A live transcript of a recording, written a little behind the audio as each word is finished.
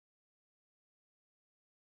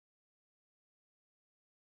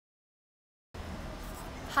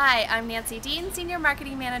Hi, I'm Nancy Dean, Senior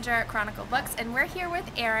Marketing Manager at Chronicle Books, and we're here with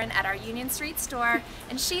Erin at our Union Street store,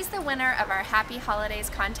 and she's the winner of our Happy Holidays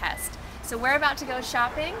contest. So we're about to go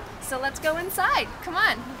shopping, so let's go inside. Come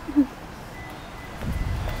on.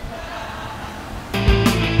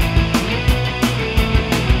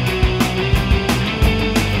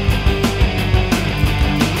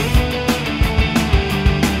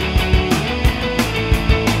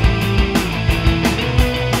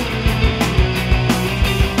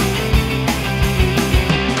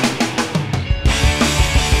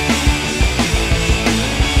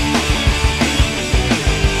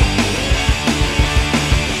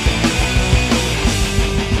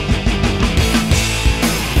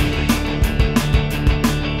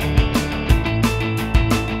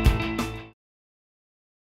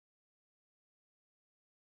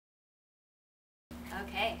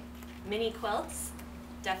 Okay, mini quilts,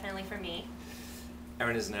 definitely for me.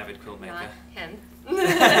 Erin is an avid quilt maker. Not him.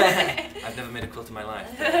 I've never made a quilt in my life.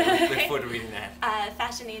 Look forward to reading that.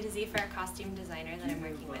 Fashion A to Z for a costume designer that I'm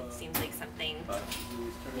working with. Seems like something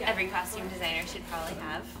every costume designer should probably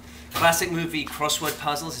have. Classic movie crossword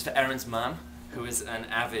puzzles is for Erin's mom, who is an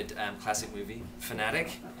avid classic movie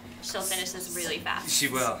fanatic. She'll finish this really fast. She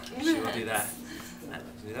will. She will do that.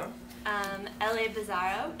 You know? LA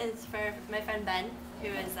Bizarro is for my friend Ben, who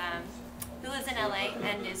lives in LA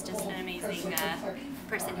and is just an amazing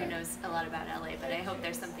person who knows a lot about LA, but I hope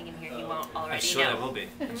there's something in here you won't already know. I'm sure there will be.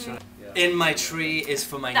 In My Tree is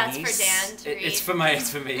for my niece. That's for Dan to read. It's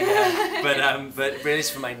for me, yeah. But really it's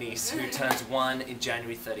for my niece, who turns 1 in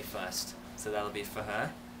January 31st. So that'll be for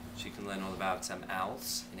her. She can learn all about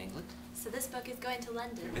owls in England. So this book is going to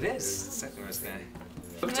London. It is. That's exactly where it's going.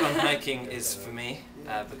 Book on hiking is for me,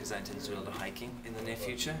 because I intend to do a lot of hiking in the near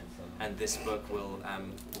future, and this book will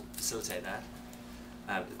facilitate that.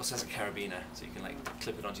 It also has a carabiner, so you can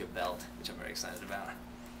clip it onto your belt, which I'm very excited about,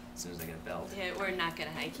 as soon as I get a belt. Yeah, we're not going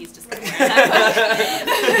to hike, he's just going to wear that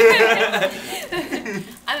book.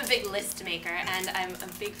 I'm a big list maker, and I'm a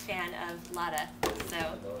big fan of Lotta,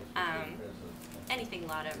 so anything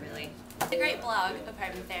Lotta, really. It's a great blog,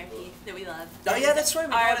 Apartment Therapy, that we love. Oh yeah, that's right,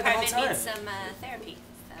 we Our got it the whole apartment time. needs some therapy,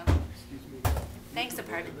 so thanks,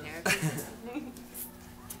 Apartment Therapy.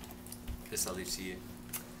 This I'll leave to you.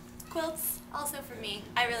 Quilts, also for me.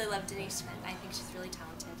 I really love Denise Schmidt. I think she's really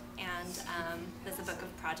talented, and there's a book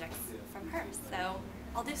of projects from her, so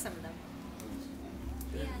I'll do some of them.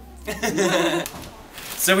 The end.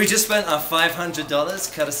 So we just spent our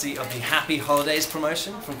 $500 courtesy of the Happy Holidays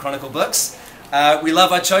promotion from Chronicle Books. We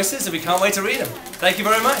love our choices and we can't wait to read them. Thank you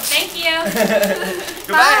very much. Thank you.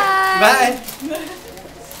 Goodbye. Bye. Bye.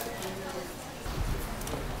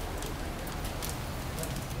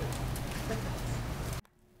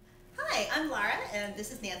 Hi, I'm Lara and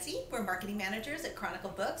this is Nancy. We're marketing managers at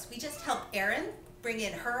Chronicle Books. We just helped Erin bring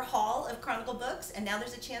in her haul of Chronicle books, and now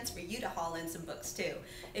there's a chance for you to haul in some books too.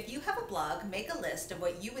 If you have a blog, make a list of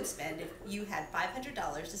what you would spend if you had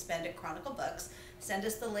 $500 to spend at Chronicle Books. Send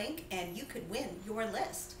us the link and you could win your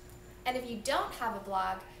list. And if you don't have a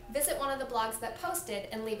blog, visit one of the blogs that posted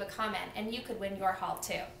and leave a comment, and you could win your haul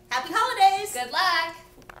too. Happy holidays! Good luck!